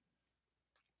stream.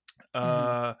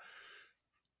 An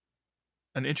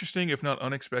interesting, if not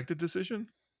unexpected, decision.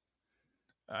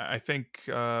 I think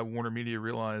Warner Media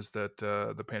realized that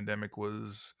the pandemic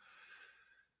was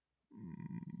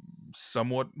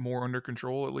somewhat more under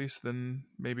control, at least, than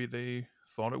maybe they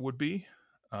thought it would be,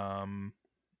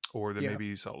 or that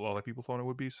maybe a lot of people thought it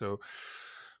would be. So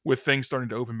with things starting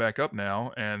to open back up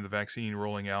now and the vaccine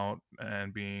rolling out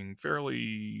and being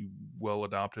fairly well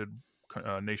adopted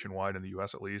nationwide in the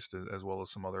US, at least, as well as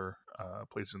some other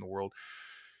places in the world,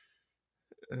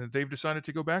 they've decided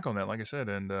to go back on that, like I said,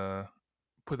 and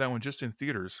put that one just in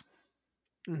theaters.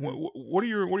 What are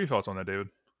your thoughts on that, David?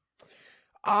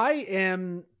 I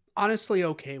am honestly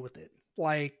okay with it.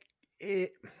 Like,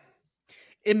 it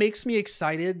makes me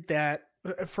excited that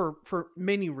for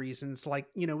many reasons. Like,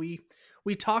 you know,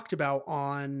 we talked about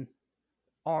on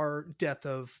our Death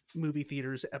of Movie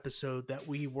Theaters episode that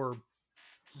we were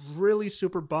really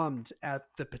super bummed at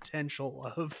the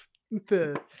potential of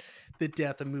the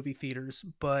death of movie theaters,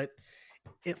 but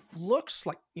it looks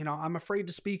like, you know, I'm afraid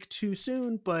to speak too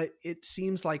soon, but it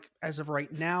seems like as of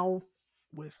right now,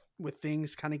 with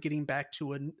things kind of getting back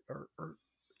to or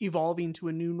evolving to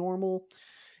a new normal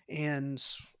and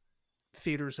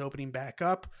theaters opening back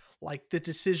up, like the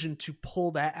decision to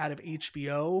pull that out of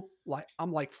HBO, like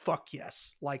I'm like, fuck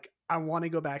yes. Like I want to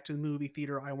go back to the movie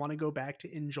theater. I want to go back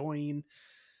to enjoying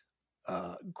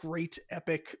great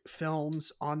epic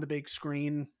films on the big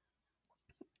screen.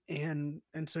 And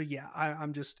so, yeah,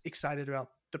 I'm just excited about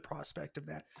the prospect of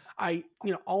that.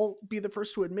 I'll be the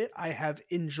first to admit I have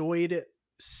enjoyed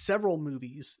several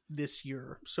movies this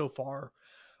year so far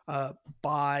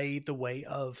by the way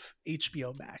of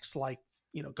HBO Max, like,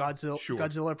 you know,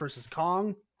 Godzilla versus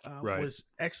Kong was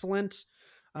excellent.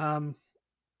 I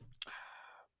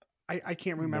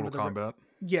can't remember Mortal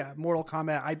Kombat. Mortal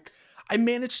Kombat. I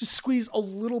managed to squeeze a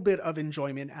little bit of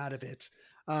enjoyment out of it.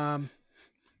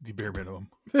 The bare minimum.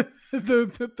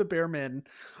 the bare min.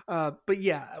 But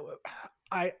yeah,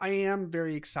 I am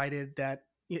very excited that,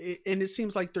 and it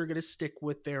seems like they're going to stick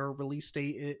with their release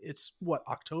date. It's what,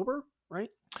 October, right?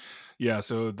 Yeah,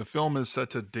 so the film is set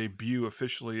to debut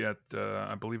officially at,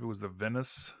 I believe it was the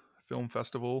Venice Film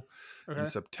Festival in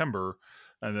September,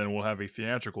 and then we'll have a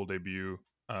theatrical debut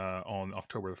on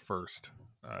October the 1st.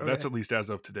 That's at least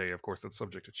as of today. Of course, that's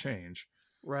subject to change.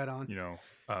 Right on. You know,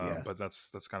 but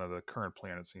that's kind of the current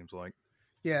plan, it seems like.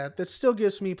 Yeah, that still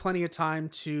gives me plenty of time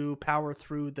to power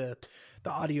through the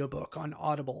audiobook on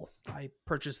Audible. I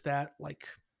purchased that like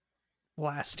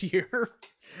last year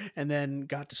and then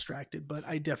got distracted, but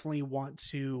I definitely want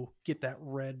to get that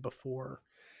read before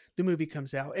the movie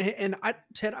comes out. And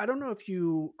Ted, I don't know if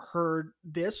you heard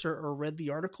this or read the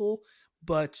article,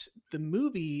 but the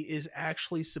movie is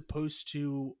actually supposed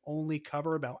to only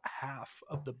cover about half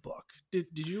of the book.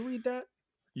 Did you read that?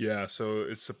 Yeah, so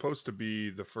it's supposed to be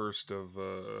the first of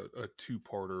a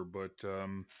two-parter, but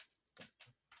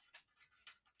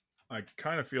I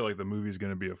kind of feel like the movie is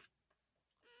going to be a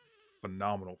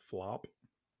phenomenal flop.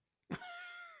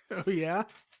 Oh, yeah?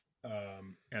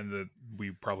 And that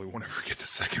we probably won't ever get the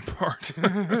second part.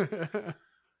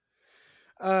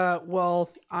 Well,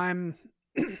 I'm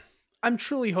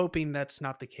truly hoping that's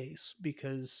not the case,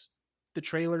 because the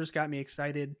trailers got me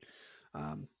excited.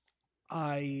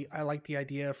 I like the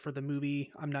idea for the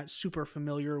movie. I'm not super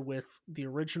familiar with the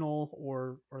original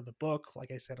or the book.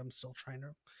 Like I said, I'm still trying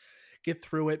to get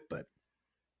through it, but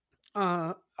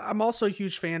I'm also a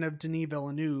huge fan of Denis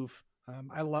Villeneuve.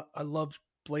 I loved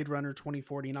Blade Runner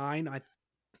 2049.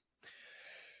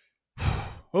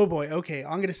 Oh boy, okay,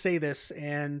 I'm going to say this,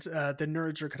 and the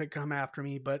nerds are going to come after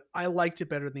me, but I liked it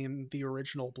better than the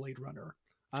original Blade Runner.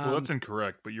 Well, that's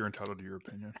incorrect, but you're entitled to your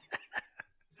opinion.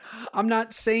 I'm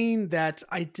not saying that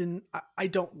I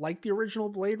don't like the original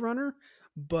Blade Runner,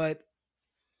 but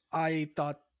I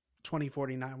thought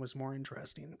 2049 was more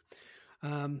interesting.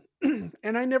 And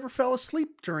I never fell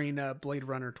asleep during Blade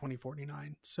Runner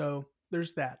 2049. So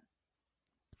there's that.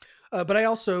 But I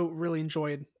also really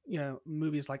enjoyed, you know,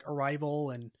 movies like Arrival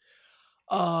and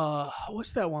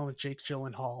what's that one with Jake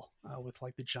Gyllenhaal with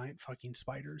like the giant fucking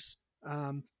spiders?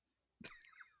 I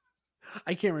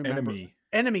can't remember.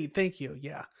 Enemy, thank you.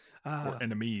 Yeah. Or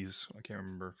Enemies. I can't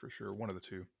remember for sure. One of the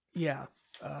two. Yeah.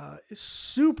 It's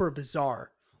super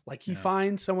bizarre. Like he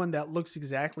finds someone that looks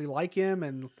exactly like him,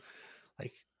 and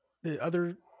like the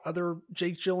other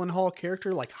Jake Gyllenhaal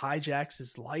character like hijacks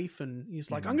his life, and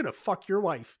he's like, I'm going to fuck your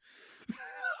wife.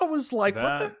 I was like,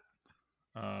 what that,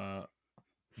 the?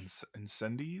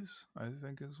 Incendies, I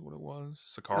think is what it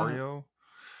was. Uh, Sicario.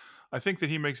 I think that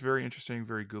he makes very interesting,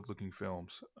 very good-looking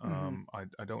films. mm-hmm,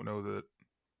 I don't know that.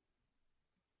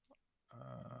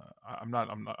 I'm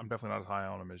definitely not as high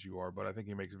on him as you are, but I think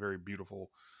he makes very beautiful,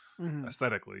 mm-hmm.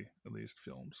 aesthetically at least,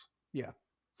 films. Yeah.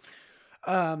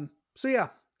 So yeah,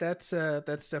 that's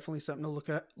definitely something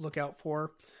to look out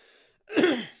for.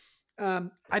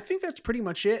 I think that's pretty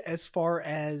much it as far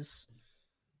as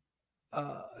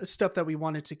stuff that we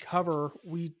wanted to cover.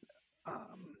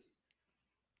 Um,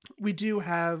 we do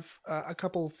have a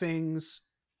couple things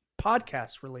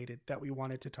podcast related that we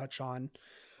wanted to touch on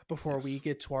before we Yes.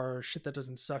 get to our shit that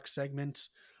doesn't suck segment.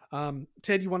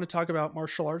 Ted, you want to talk about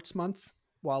martial arts month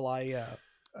while I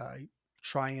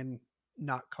try and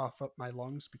not cough up my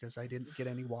lungs because I didn't get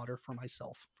any water for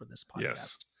myself for this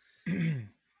Yes. podcast.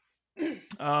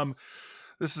 um,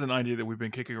 this is an idea that we've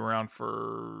been kicking around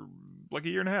for like a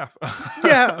year and a half.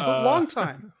 Yeah, long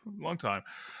time. Long time.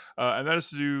 And that is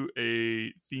to do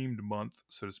a themed month,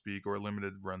 so to speak, or a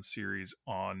limited run series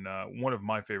on one of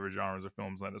my favorite genres of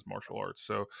films, and that is martial arts.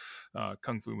 So,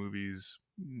 kung fu movies,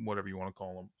 whatever you want to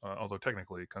call them. Although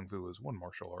technically, kung fu is one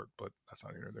martial art, but that's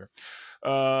not here nor there.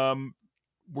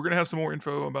 We're going to have some more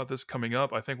info about this coming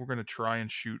up. I think we're going to try and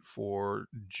shoot for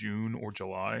June or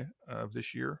July of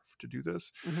this year to do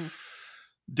this. Mm-hmm.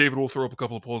 David will throw up a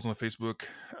couple of polls on the Facebook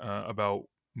about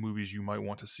movies you might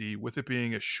want to see. With it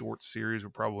being a short series,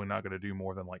 we're probably not going to do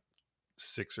more than like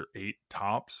 6 or 8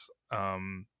 tops,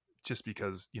 just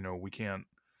because we can't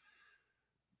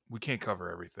cover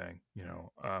everything.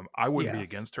 I wouldn't be Yeah.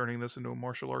 against turning this into a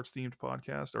martial arts themed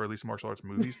podcast, or at least martial arts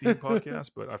movies themed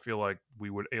podcast, but I feel like we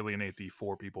would alienate the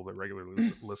 4 people that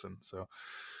regularly listen, so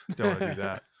don't want to do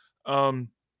that.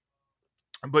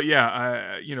 But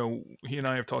yeah, he and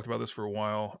I have talked about this for a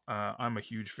while. I'm a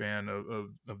huge fan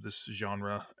of this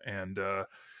genre, and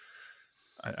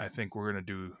I think we're gonna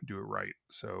do it right.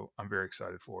 So I'm very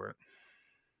excited for it.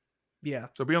 Yeah.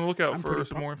 So be on the lookout I'm for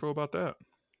some more info about that.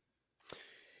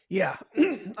 Yeah,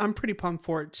 I'm pretty pumped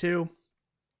for it too.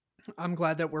 I'm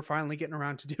glad that we're finally getting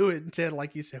around to do it. And Ted,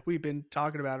 like you said, we've been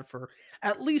talking about it for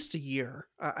at least a year.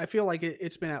 I feel like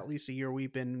it's been at least a year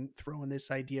we've been throwing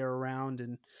this idea around,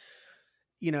 and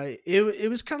it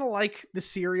was kind of like the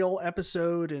Serial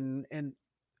episode and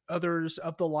others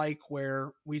of the like,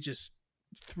 where we just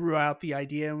threw out the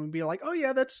idea and we'd be like, oh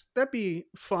yeah, that'd be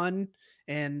fun,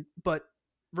 but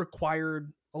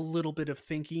required a little bit of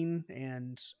thinking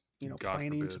and God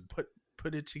planning to forbid.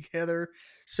 put it together.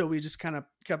 So we just kind of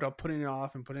kept on putting it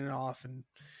off and putting it off, and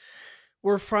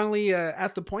we're finally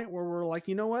at the point where we're like,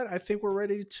 you know what, I think we're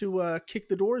ready to kick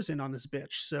the doors in on this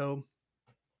bitch. So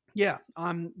yeah,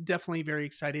 I'm definitely very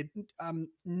excited. I'm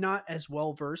not as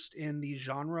well versed in the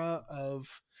genre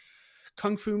of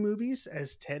kung fu movies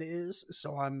as Ted is,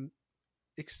 so I'm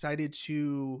excited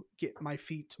to get my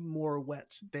feet more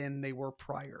wet than they were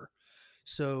prior.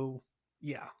 So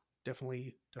yeah,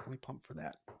 definitely pumped for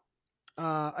that.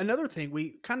 Another thing,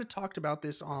 we kind of talked about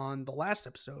this on the last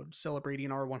episode, celebrating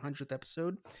our 100th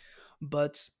episode,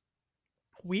 but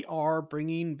we are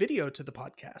bringing video to the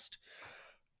podcast.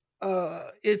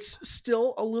 It's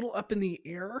still a little up in the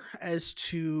air as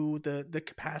to the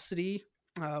capacity.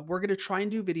 We're going to try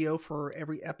and do video for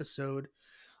every episode.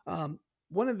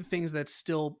 One of the things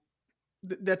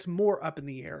that's more up in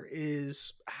the air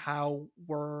is how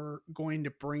we're going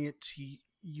to bring it to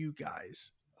you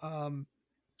guys.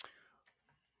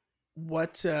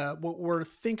 What we're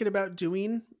thinking about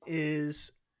doing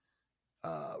is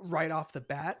right off the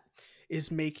bat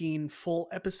is making full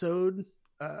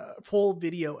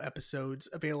video episodes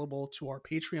available to our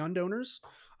Patreon donors.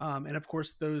 And of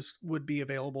course, those would be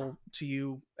available to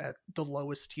you at the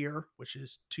lowest tier, which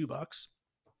is $2.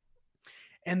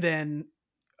 And then,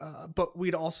 but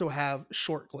we'd also have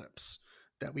short clips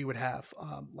that we would have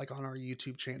like on our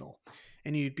YouTube channel,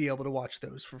 and you'd be able to watch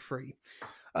those for free.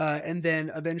 And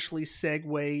then eventually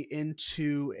segue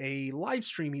into a live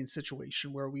streaming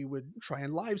situation where we would try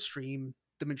and live stream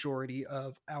the majority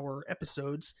of our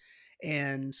episodes.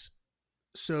 And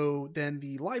so then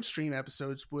the live stream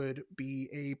episodes would be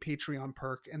a Patreon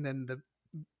perk, and then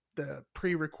the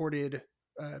pre-recorded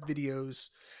videos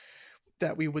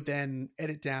that we would then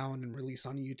edit down and release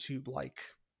on YouTube like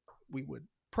we would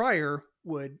prior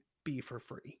would be for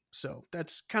free. So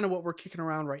that's kind of what we're kicking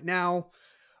around right now.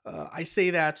 I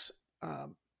say that,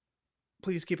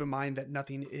 please keep in mind that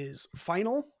nothing is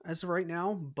final as of right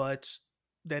now, but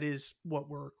that is what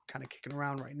we're kind of kicking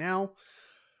around right now.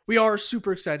 We are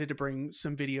super excited to bring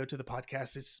some video to the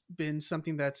podcast. It's been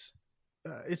something that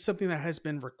has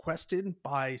been requested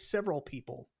by several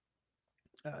people.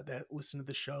 that listen to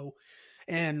the show.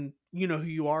 And you know who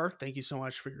you are. Thank you so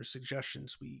much for your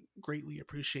suggestions. We greatly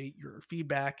appreciate your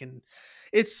feedback. And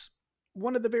it's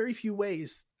one of the very few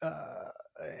ways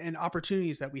and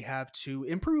opportunities that we have to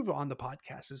improve on the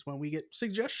podcast is when we get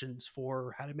suggestions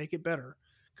for how to make it better.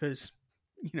 Because,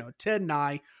 you know, Ted and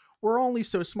I, we're only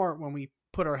so smart when we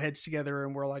put our heads together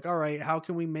and we're like, all right, how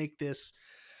can we make this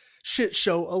shit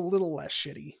show a little less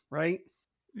shitty, right?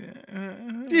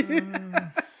 Yeah.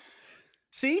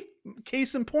 See?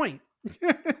 Case in point.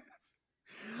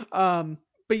 But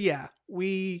yeah,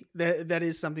 that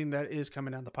is something that is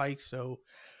coming down the pike, so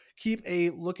keep a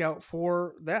lookout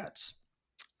for that.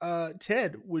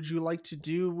 Ted, would you like to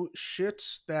do shit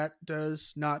that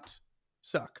does not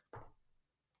suck?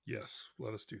 Yes,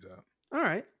 let us do that. All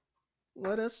right,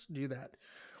 let us do that.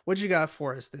 What you got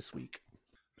for us this week?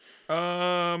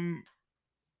 I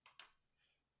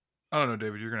don't know,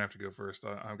 David. You're gonna have to go first.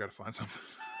 I've got to find something.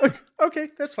 Okay,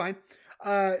 that's fine.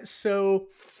 So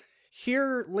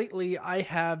here lately, I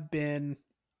have been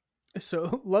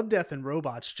Love, Death, and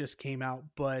Robots just came out,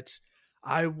 but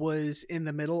I was in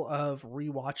the middle of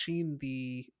rewatching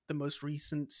the most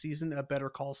recent season of Better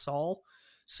Call Saul.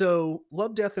 So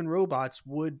Love, Death, and Robots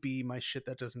would be my shit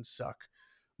that doesn't suck,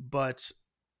 but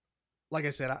like I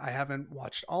said, I haven't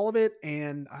watched all of it,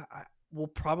 and I will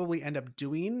probably end up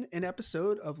doing an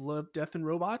episode of Love, Death, and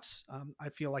Robots. I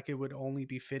feel like it would only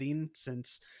be fitting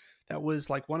since that was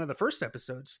like one of the first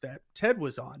episodes that Ted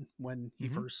was on when he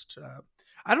first.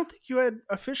 I don't think you had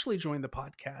officially joined the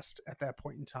podcast at that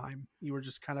point in time. You were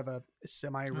just kind of a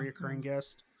semi-reoccurring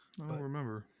guest. I don't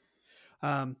remember.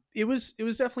 It was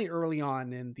definitely early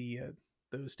on in the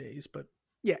those days, but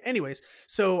yeah. Anyways,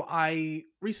 so I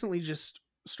recently just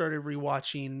started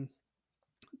rewatching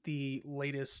the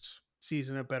latest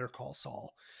season of Better Call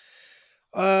Saul.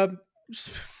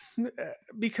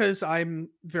 Because I'm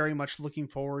very much looking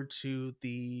forward to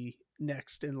the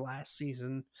next and last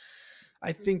season.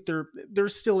 I think there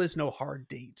still is no hard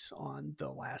date on the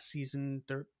last season.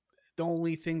 The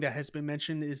only thing that has been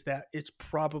mentioned is that it's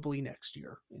probably next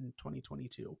year in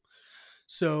 2022.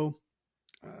 So,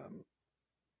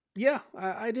 yeah,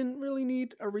 I didn't really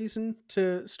need a reason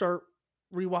to start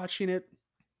rewatching it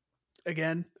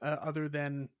again, other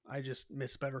than I just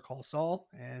miss Better Call Saul,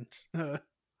 and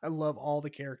I love all the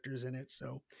characters in it.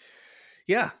 So,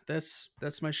 yeah, that's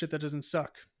my shit that doesn't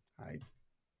suck. I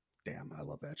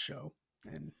love that show,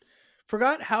 and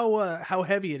forgot how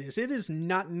heavy it is. It is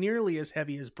not nearly as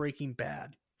heavy as Breaking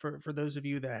Bad. For those of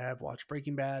you that have watched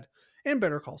Breaking Bad and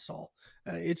Better Call Saul,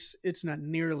 it's not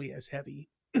nearly as heavy,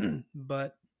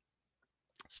 but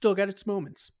still got its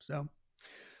moments. So,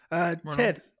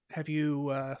 Ted, have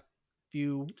you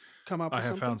come up with something? I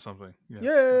have found something. Yes.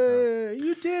 Yay!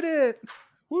 You did it!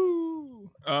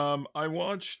 Woo! I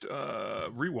rewatched,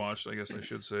 I guess I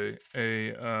should say,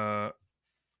 a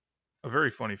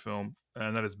very funny film,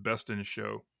 and that is Best in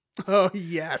Show. Oh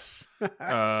yes.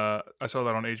 I saw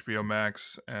that on HBO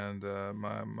Max, and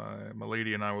my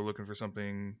lady and I were looking for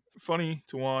something funny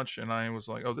to watch, and I was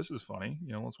like, "Oh, this is funny.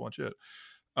 Let's watch it."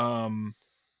 Man,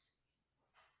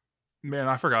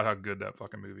 I forgot how good that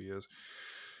fucking movie is.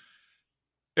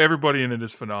 Everybody in it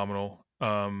is phenomenal.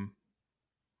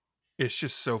 It's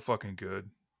just so fucking good.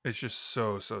 It's just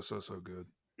so good.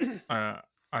 I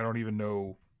don't even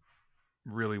know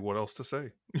really what else to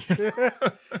say.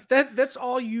 That's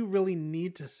all you really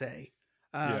need to say.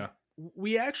 Yeah.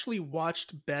 We actually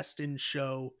watched Best in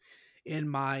Show in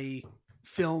my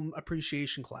film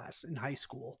appreciation class in high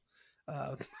school.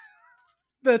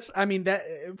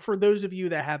 That for those of you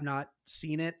that have not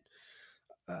seen it,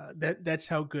 that's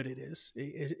how good it is.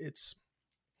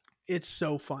 It's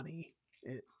so funny.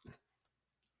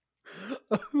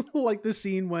 Like the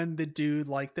scene when the dude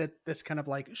like that's kind of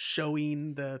like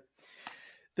showing the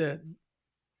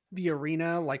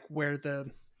arena, like where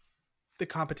the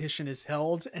competition is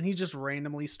held, and he just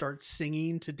randomly starts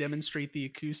singing to demonstrate the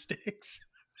acoustics.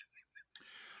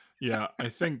 Yeah, I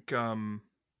think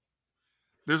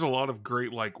there's a lot of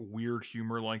great like weird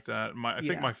humor like that. I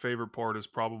think my favorite part is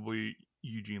probably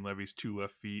Eugene Levy's 2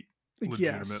 left feet.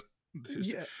 Legitimate.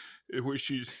 Yes.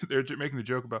 They're making the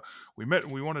joke about we met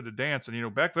and we wanted to dance,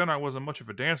 and back then I wasn't much of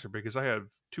a dancer because I had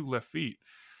 2 left feet,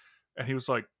 and he was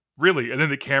like, really? And then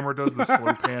the camera does the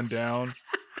slow pan down,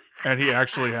 and he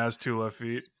actually has 2 left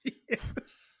feet. Yes.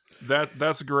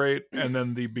 That's great. And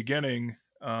then the beginning,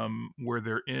 where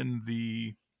they're in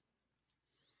the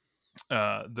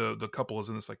couple is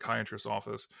in the psychiatrist's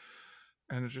office,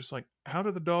 and it's just like, how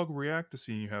did the dog react to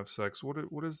seeing you have sex? What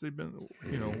has they been,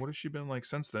 what has she been like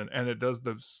since then? And it does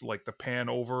the pan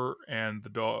over, and the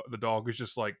dog is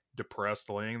just like depressed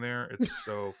laying there. It's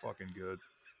so fucking good.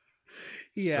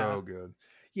 Yeah. So good.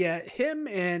 Yeah, him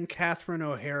and Catherine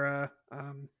O'Hara,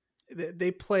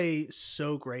 they play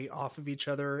so great off of each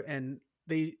other, and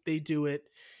they do it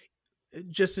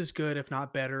just as good, if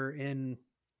not better,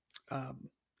 um,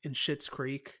 in Schitt's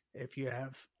Creek. If you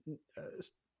have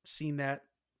seen that,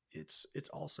 it's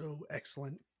also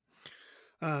excellent.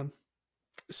 Um,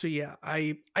 so yeah,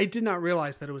 I did not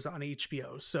realize that it was on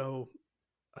HBO. So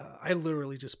I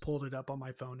literally just pulled it up on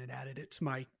my phone and added it to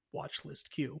my watch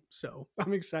list queue. So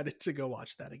I'm excited to go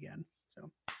watch that again.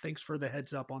 So thanks for the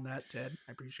heads up on that, Ted.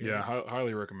 I appreciate Yeah,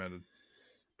 highly recommended.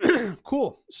 it.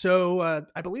 Cool. So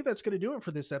I believe that's going to do it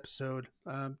for this episode.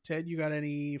 Ted, you got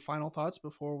any final thoughts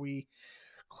before we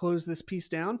close this piece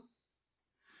down?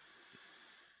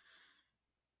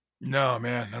 No,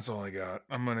 man, that's all I got.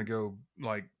 I'm gonna go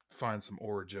like find some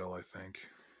Orajel, I think.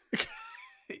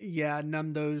 Yeah,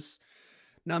 numb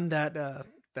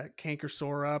that canker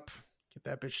sore up. Get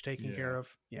that bitch taken care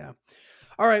of. Yeah.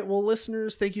 All right. Well,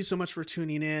 listeners, thank you so much for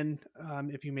tuning in.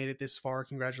 If you made it this far,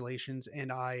 congratulations.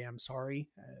 And I am sorry,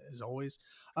 as always.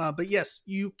 But yes,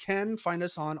 you can find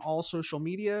us on all social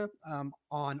media,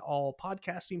 on all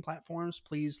podcasting platforms.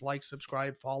 Please like,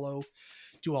 subscribe, follow,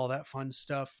 do all that fun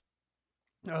stuff.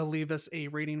 Leave us a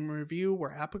rating and review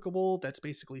where applicable. That's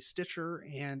basically Stitcher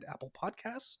and Apple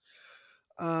Podcasts.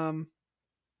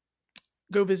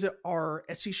 Go visit our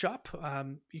Etsy shop.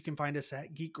 You can find us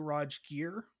at Geek Garage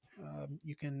Gear.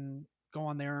 You can go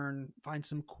on there and find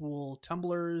some cool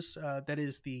tumblers. That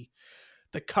is the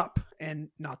cup and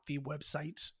not the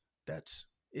website. That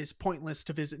is pointless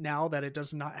to visit now that it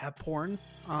does not have porn.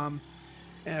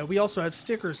 We also have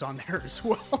stickers on there as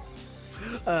well.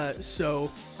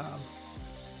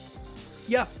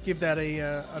 Yeah, give that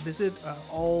a visit.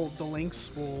 All the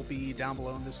links will be down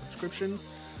below in the subscription.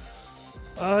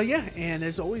 Yeah, and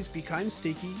as always, be kind,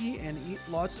 stay geeky, and eat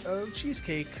lots of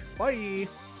cheesecake. Bye!